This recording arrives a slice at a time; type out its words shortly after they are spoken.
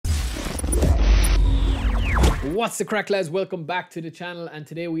What's the crack, lads? Welcome back to the channel, and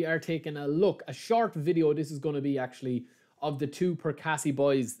today we are taking a look, a short video. This is going to be actually of the two PERCASSI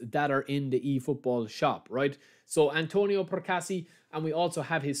boys that are in the eFootball shop, right? So Antonio PERCASSI, and we also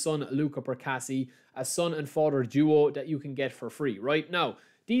have his son Luca PERCASSI, a son and father duo that you can get for free. Right now,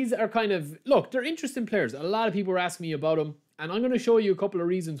 these are kind of, look, they're interesting players. A lot of people are asking me about them, and I'm going to show you a couple of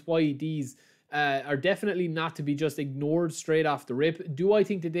reasons why these are definitely not to be just ignored straight off the rip. Do I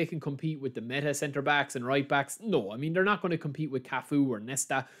think that they can compete with the meta centre backs and right backs? No, I mean, they're not going to compete with Cafu or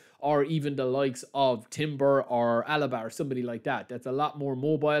Nesta or even the likes of Timber or Alaba or somebody like that. That's a lot more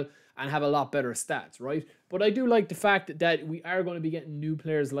mobile and have a lot better stats, right? But I do like the fact that we are going to be getting new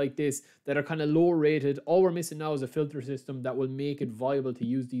players like this that are kind of low rated. All we're missing now is a filter system that will make it viable to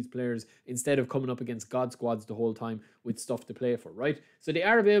use these players instead of coming up against God squads the whole time with stuff to play for, right? So they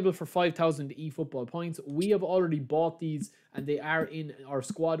are available for 5,000 eFootball points. We have already bought these and they are in our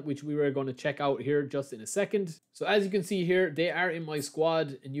squad, which we were going to check out here just in a second. So as you can see here, they are in my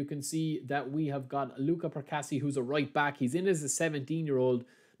squad, and you can see that we have got Luca PERCASSI, who's a right back. He's in as a 17-year-old.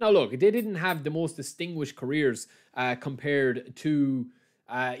 Now, look, they didn't have the most distinguished careers compared to,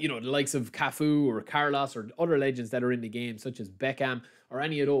 you know, the likes of Cafu or Carlos or other legends that are in the game, such as Beckham or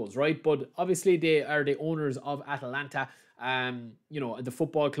any of those, right? But obviously, they are the owners of Atalanta, you know, the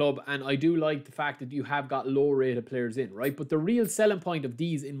football club. And I do like the fact that you have got low-rated players in, right? But the real selling point of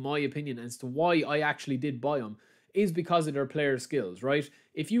these, in my opinion, as to why I actually did buy them, is because of their player skills, right?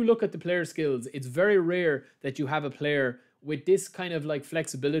 If you look at the player skills, it's very rare that you have a player with this kind of like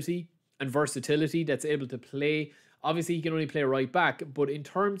flexibility and versatility that's able to play. Obviously, he can only play right back, but in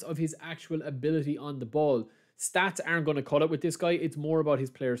terms of his actual ability on the ball, stats aren't going to cut it with this guy. It's more about his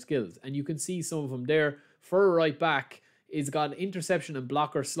player skills. And you can see some of them there. For a right back, he's got interception and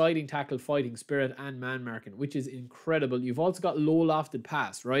blocker, sliding tackle, fighting spirit, and man marking, which is incredible. You've also got low lofted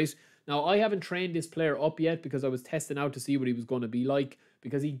pass, right? Now, I haven't trained this player up yet because I was testing out to see what he was going to be like,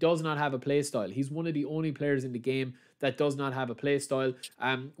 because he does not have a play style. He's one of the only players in the game that does not have a play style,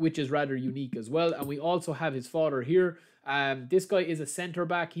 which is rather unique as well. And we also have his father here. This guy is a centre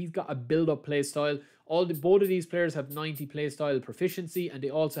back. He's got a build-up play style. Both of these players have 90 play style proficiency, and they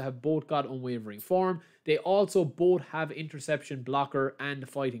also have both got unwavering form. They also both have interception, blocker, and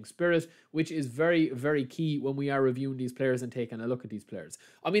fighting spirit, which is very, very key when we are reviewing these players and taking a look at these players.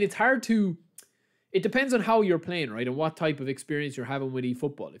 I mean, it's hard to... It depends on how you're playing, right, and what type of experience you're having with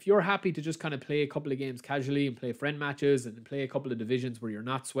eFootball. If you're happy to just kind of play a couple of games casually and play friend matches and play a couple of divisions where you're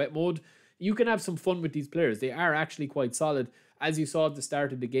not sweat mode, you can have some fun with these players. They are actually quite solid, as you saw at the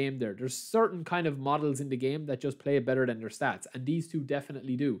start of the game there. There's certain kind of models in the game that just play better than their stats, and these two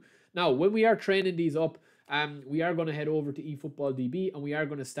definitely do. Now, when we are training these up, we are going to head over to eFootball DB, and we are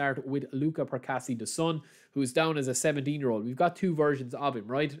going to start with Luca PERCASSI, the son, who's down as a 17-year-old. We've got two versions of him,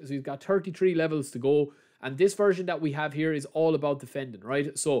 right? So he's got 33 levels to go, and this version that we have here is all about defending,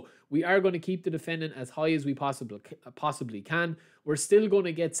 right? So we are going to keep the defending as high as we possibly can. We're still going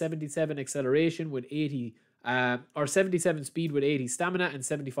to get 77 acceleration with 80, or 77 speed with 80 stamina and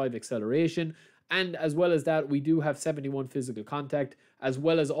 75 acceleration. And as well as that, we do have 71 physical contact, as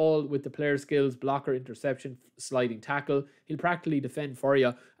well as all with the player skills, blocker, interception, sliding tackle. He'll practically defend for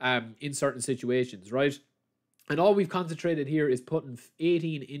you in certain situations, right? And all we've concentrated here is putting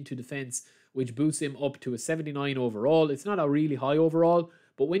 18 into defense, which boosts him up to a 79 overall. It's not a really high overall,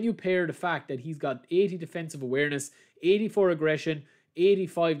 but when you pair the fact that he's got 80 defensive awareness, 84 aggression,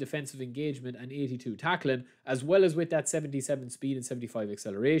 85 defensive engagement, and 82 tackling, as well as with that 77 speed and 75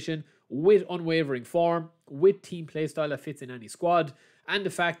 acceleration, with unwavering form, with team playstyle that fits in any squad, and the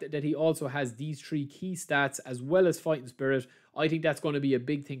fact that he also has these three key stats as well as fighting spirit, I think that's going to be a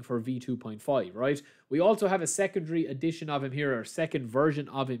big thing for V2.5, right? We also have a secondary edition of him here, or second version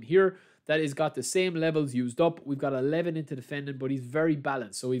of him here, that has got the same levels used up. We've got 11 into defending, but he's very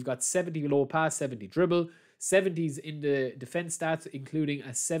balanced. So we've got 70 low pass, 70 dribble, 70s in the defense stats, including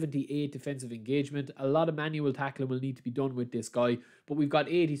a 78 defensive engagement. A lot of manual tackling will need to be done with this guy, but we've got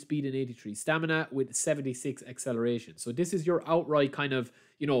 80 speed and 83 stamina with 76 acceleration. So this is your outright kind of,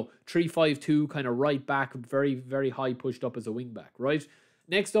 you know, 3-5-2 kind of right back, very, very high pushed up as a wing back, right?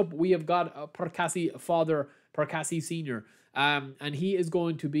 Next up, we have got PERCASSI father, PERCASSI senior. And he is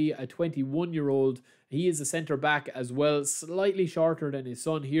going to be a 21-year-old. He is a centre back as well, slightly shorter than his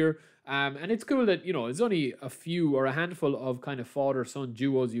son here. And it's cool that, you know, it's only a few or a handful of kind of father-son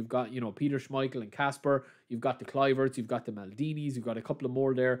duos. You've got, you know, Peter Schmeichel and Casper. You've got the Cliverts. You've got the Maldinis. You've got a couple of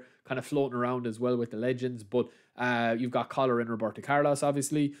more there kind of floating around as well with the legends. But you've got Collar and Roberto Carlos,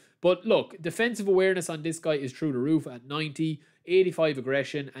 obviously. But look, defensive awareness on this guy is through the roof at 90. 85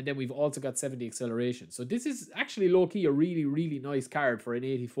 aggression, and then we've also got 70 acceleration. So this is actually low-key a really, really nice card for an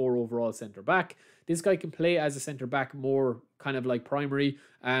 84 overall centre-back. This guy can play as a centre-back more kind of like primary.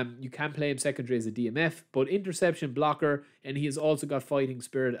 You can play him secondary as a DMF, but interception, blocker, and he has also got fighting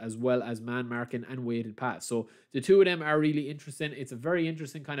spirit as well as man marking and weighted pass. So the two of them are really interesting. It's a very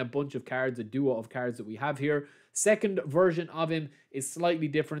interesting kind of bunch of cards, a duo of cards that we have here. Second version of him is slightly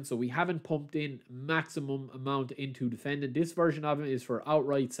different, so we haven't pumped in maximum amount into defending. This version of him is for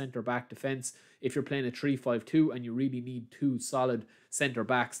outright centre-back defence. If you're playing a 3-5-2 and you really need two solid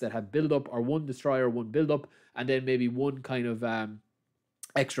centre-backs that have build-up, or one destroyer, one build-up, and then maybe one kind of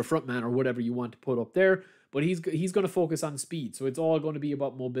extra frontman or whatever you want to put up there. But he's going to focus on speed, so it's all going to be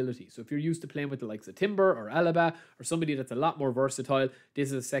about mobility. So if you're used to playing with the likes of Timber or Alaba or somebody that's a lot more versatile, this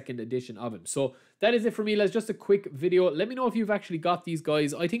is a second edition of him. So that is it for me, lads. Just a quick video. Let me know if you've actually got these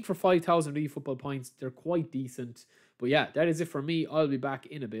guys. I think for 5,000 eFootball points, they're quite decent. But yeah, that is it for me. I'll be back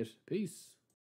in a bit. Peace.